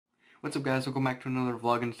What's up guys, welcome back to another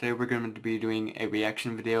vlog, and today we're going to be doing a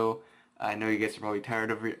reaction video. I know you guys are probably tired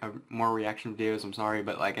of more reaction videos, I'm sorry,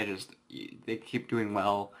 but like they keep doing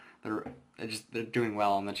well. They're doing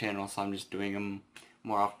well on the channel, so I'm just doing them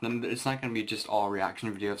more often. It's not going to be just all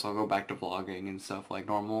reaction videos, I'll go back to vlogging and stuff like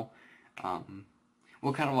normal.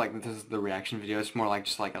 Well, kind of like this is the reaction video, it's more like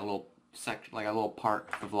just like a little like a little part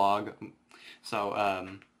of the vlog. So,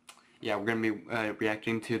 yeah, we're going to be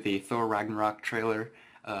reacting to the Thor Ragnarok trailer.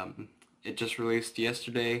 It just released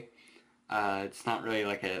yesterday. It's not really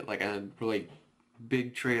like a really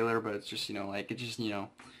big trailer, but it's just, a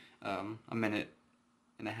minute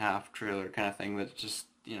and a half trailer kind of thing. That's just,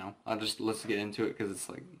 let's get into it, because it's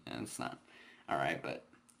like, it's not alright, but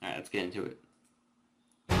alright, let's get into it.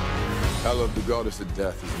 Hela, the goddess of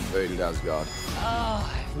death, has invaded Asgard. Oh,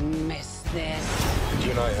 I've missed this.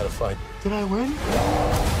 You and I had a fight. Did I win?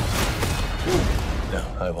 No,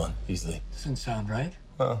 I won easily. Doesn't sound right.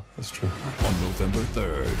 Well, that's true. On November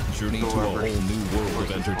 3rd, journey to a whole new world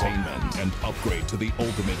of entertainment and upgrade to the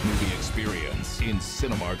ultimate movie experience in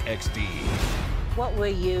Cinemark XD. What were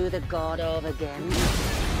you the god of again?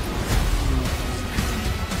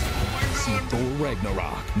 See Thor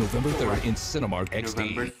Ragnarok, November 3rd in Cinemark XD.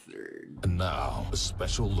 November 3rd. And now, a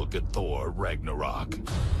special look at Thor Ragnarok.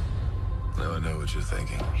 Now I know what you're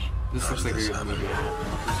thinking. This looks like a good movie.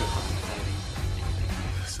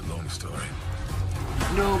 It's a long story.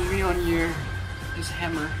 No, Mjolnir, his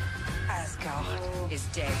hammer. Asgard is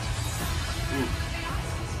dead. Ooh.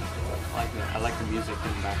 I like the music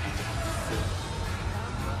in the background.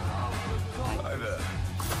 Hi there.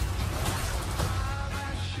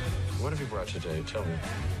 What have you brought today? Tell me.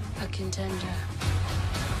 A contender.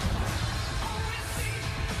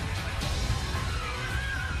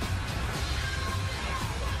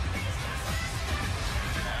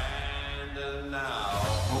 And now,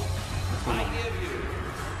 I give you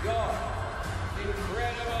your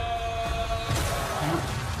incredible...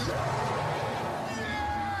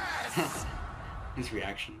 His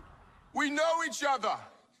reaction. We know each other.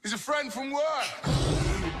 He's a friend from work.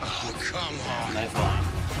 Oh, come on. Nice line.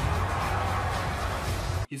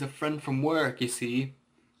 He's a friend from work, you see.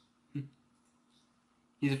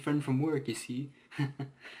 He's a friend from work, you see.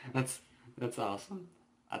 That's awesome.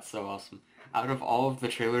 That's so awesome. Out of all of the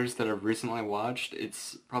trailers that I've recently watched,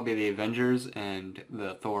 it's probably the Avengers and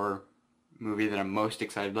the Thor movie that I'm most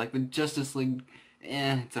excited. Like the Justice League,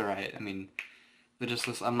 it's alright. I mean, the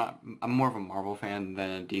Justice, I'm more of a Marvel fan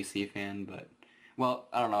than a DC fan, but, well,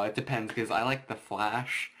 I don't know, it depends, because I like the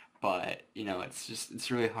Flash, but,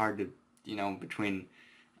 it's really hard to, between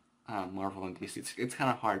Marvel and DC. It's kind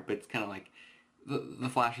of hard, but it's kind of like, the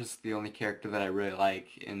Flash is the only character that I really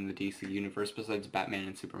like in the DC universe, besides Batman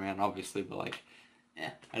and Superman, obviously, but like,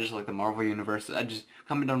 I just like the Marvel universe.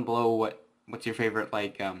 Comment down below what's your favorite,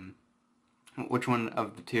 like, which one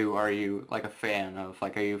of the two are you, like, a fan of?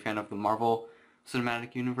 Like, are you a fan of the Marvel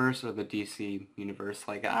Cinematic Universe or the DC universe?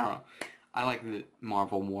 Like, I don't know. I like the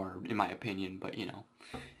Marvel more, in my opinion, but,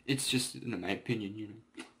 it's just, in my opinion,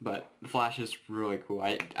 But the Flash is really cool.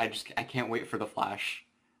 I can't wait for the Flash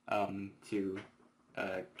to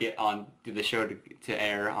get on to the show to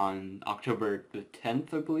air on October the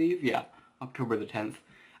 10th, I believe. Yeah, October the 10th.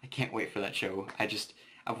 I can't wait for that show.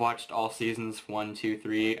 I've watched all seasons 1, 2,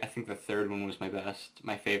 3. I think the third one was my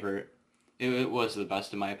favorite. It was the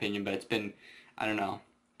best in my opinion, but it's been, I don't know.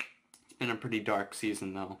 It's been a pretty dark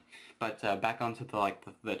season though. But back onto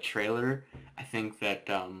the trailer, I think that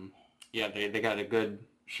yeah, they got a good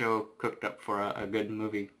show cooked up for a good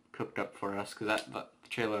movie cooked up for us, because the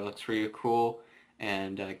trailer looks really cool,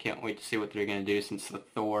 and I can't wait to see what they're gonna do, since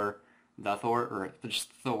Thor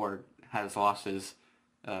has lost his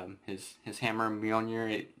hammer,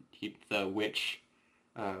 Mjolnir. The witch,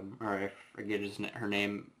 or I forget her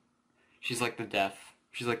name. She's like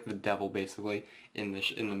she's like the devil basically in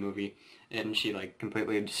the movie, and she like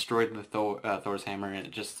completely destroyed the Thor's hammer, and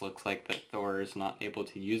it just looks like that Thor is not able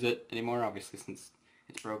to use it anymore, obviously, since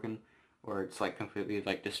it's broken, or it's like completely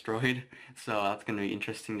like destroyed. So that's gonna be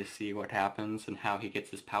interesting to see what happens and how he gets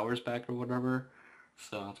his powers back or whatever.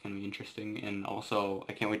 So that's gonna be interesting, and also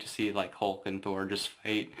I can't wait to see like Hulk and Thor just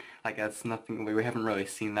fight. Like, that's nothing, we haven't really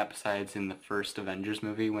seen that besides in the first Avengers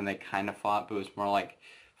movie when they kind of fought, but it was more like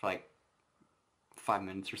for like 5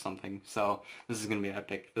 minutes or something. So this is gonna be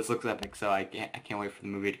epic. This looks epic, so I can't wait for the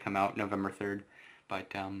movie to come out November 3rd.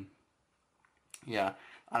 But yeah,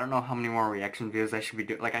 I don't know how many more reaction videos I should be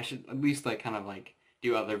doing. Like, I should at least like kind of like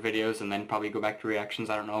do other videos and then probably go back to reactions.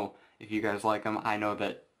 I don't know if you guys like them. I know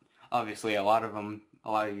that obviously a lot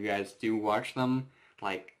of you guys do watch them.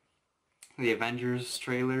 Like the Avengers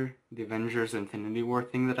trailer, the Avengers Infinity War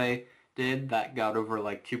thing that I did that got over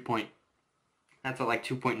like that's at like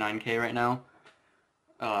 2.9K right now,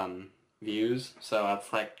 views, so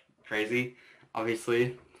that's like crazy.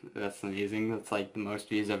 Obviously, that's amazing. That's like the most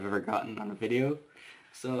views I've ever gotten on a video.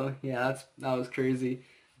 So yeah, that was crazy.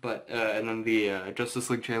 But and then the Justice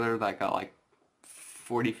League trailer that got like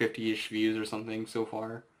 40, 50-ish views or something so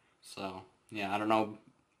far. So yeah, I don't know.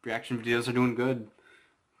 Reaction videos are doing good.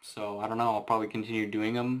 So I don't know. I'll probably continue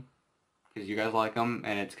doing them because you guys like them,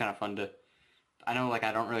 and it's kind of fun to. I know, like,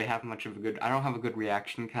 I don't really have much of a good. I don't have a good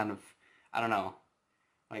reaction kind of. I don't know.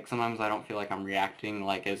 Like, sometimes I don't feel like I'm reacting,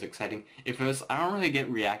 like, as exciting. If it was, I don't really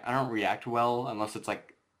I don't react well unless it's,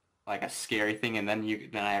 like a scary thing, and then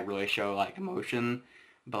I really show, like, emotion.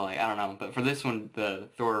 But, like, I don't know. But for this one, the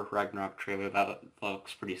Thor Ragnarok trailer, that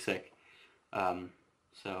looks pretty sick.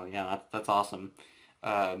 So, yeah, that's awesome.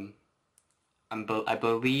 I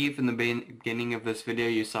believe in the beginning of this video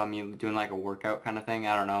you saw me doing, like, a workout kind of thing.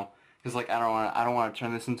 I don't know. Because, like, I don't want to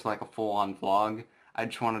turn this into, like, a full-on vlog. I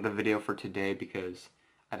just wanted a video for today because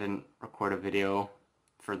I didn't record a video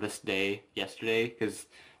for this day yesterday, because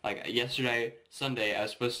like yesterday, Sunday, I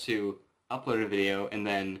was supposed to upload a video and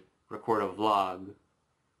then record a vlog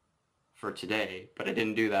for today, but I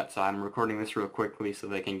didn't do that, so I'm recording this real quickly so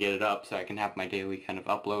they can get it up so I can have my daily kind of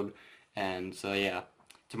upload. And so yeah,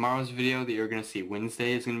 tomorrow's video that you're going to see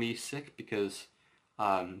Wednesday is going to be sick because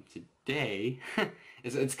today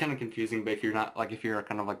it's kind of confusing, but if you're not, like, if you're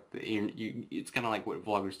kind of like it's kind of like what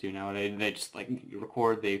vloggers do now. They just, like, you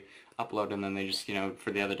record, they upload, and then they just, you know, for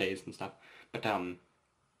the other days and stuff. But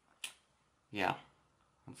yeah,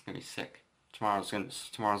 that's gonna be sick. Tomorrow's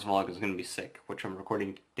vlog is gonna be sick, which I'm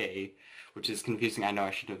recording today, which is confusing. I know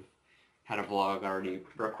I should have had a vlog already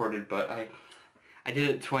recorded, but I did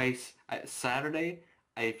it twice. Saturday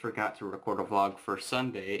I forgot to record a vlog for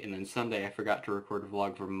Sunday, and then Sunday I forgot to record a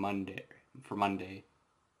vlog for Monday. Monday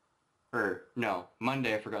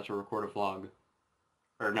I forgot to record a vlog.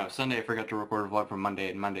 Or no, Sunday I forgot to record a vlog for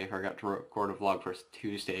Monday, and Monday I forgot to record a vlog for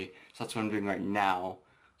Tuesday. So that's what I'm doing right now.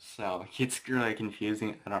 So it's really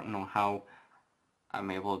confusing. I don't know how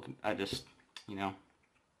I'm able to, I just, you know.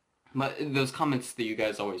 But those comments that you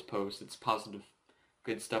guys always post, it's positive,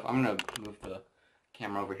 good stuff. I'm gonna move the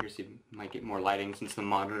camera over here so you might get more lighting since the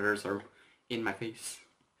monitors are in my face.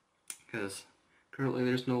 Because currently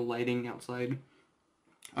there's no lighting outside.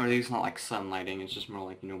 Or at least not like sun lighting, it's just more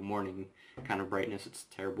like, you know, morning kind of brightness. It's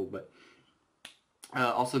terrible, but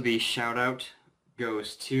also the shout out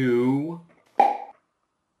goes to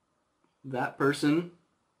that person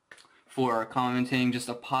for commenting just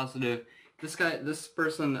a positive. This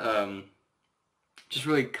person just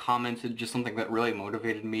really commented just something that really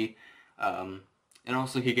motivated me, and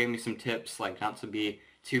also he gave me some tips, like not to be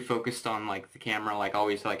too focused on like the camera, like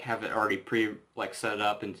always like have it already set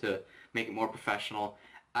up and to make it more professional.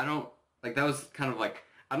 I don't, like, that was kind of like,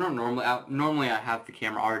 I don't normally I have the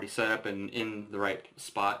camera already set up and in the right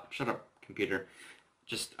spot. Shut up, computer.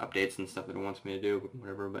 Just updates and stuff that it wants me to do,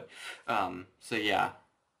 whatever. But so yeah,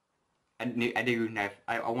 I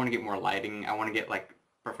want to get more lighting. I want to get like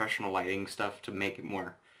professional lighting stuff to make it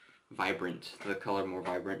more vibrant, the color more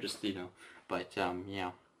vibrant, just, you know. But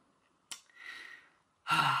yeah,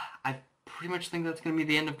 I pretty much think that's gonna be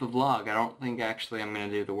the end of the vlog. I don't think actually I'm gonna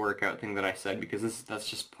do the workout thing that I said, because that's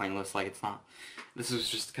just pointless. Like, it's not. This was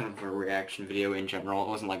just kind of a reaction video in general. It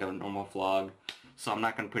wasn't like a normal vlog, so I'm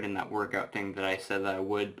not gonna put in that workout thing that I said that I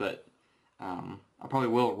would. But I probably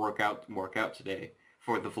will work out today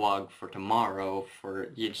for the vlog for tomorrow. For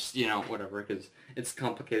you know, whatever, because it's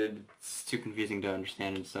complicated. It's too confusing to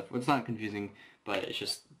understand and stuff. Well, it's not confusing, but it's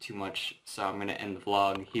just too much. So I'm gonna end the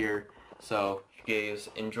vlog here. So if you guys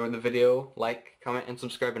enjoyed the video, like, comment, and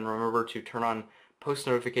subscribe, and remember to turn on post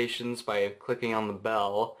notifications by clicking on the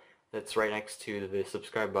bell that's right next to the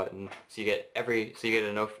subscribe button, so you get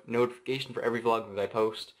a notification for every vlog that I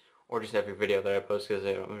post, or just every video that I post, because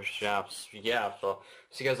yeah, so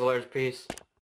see you guys later. Peace.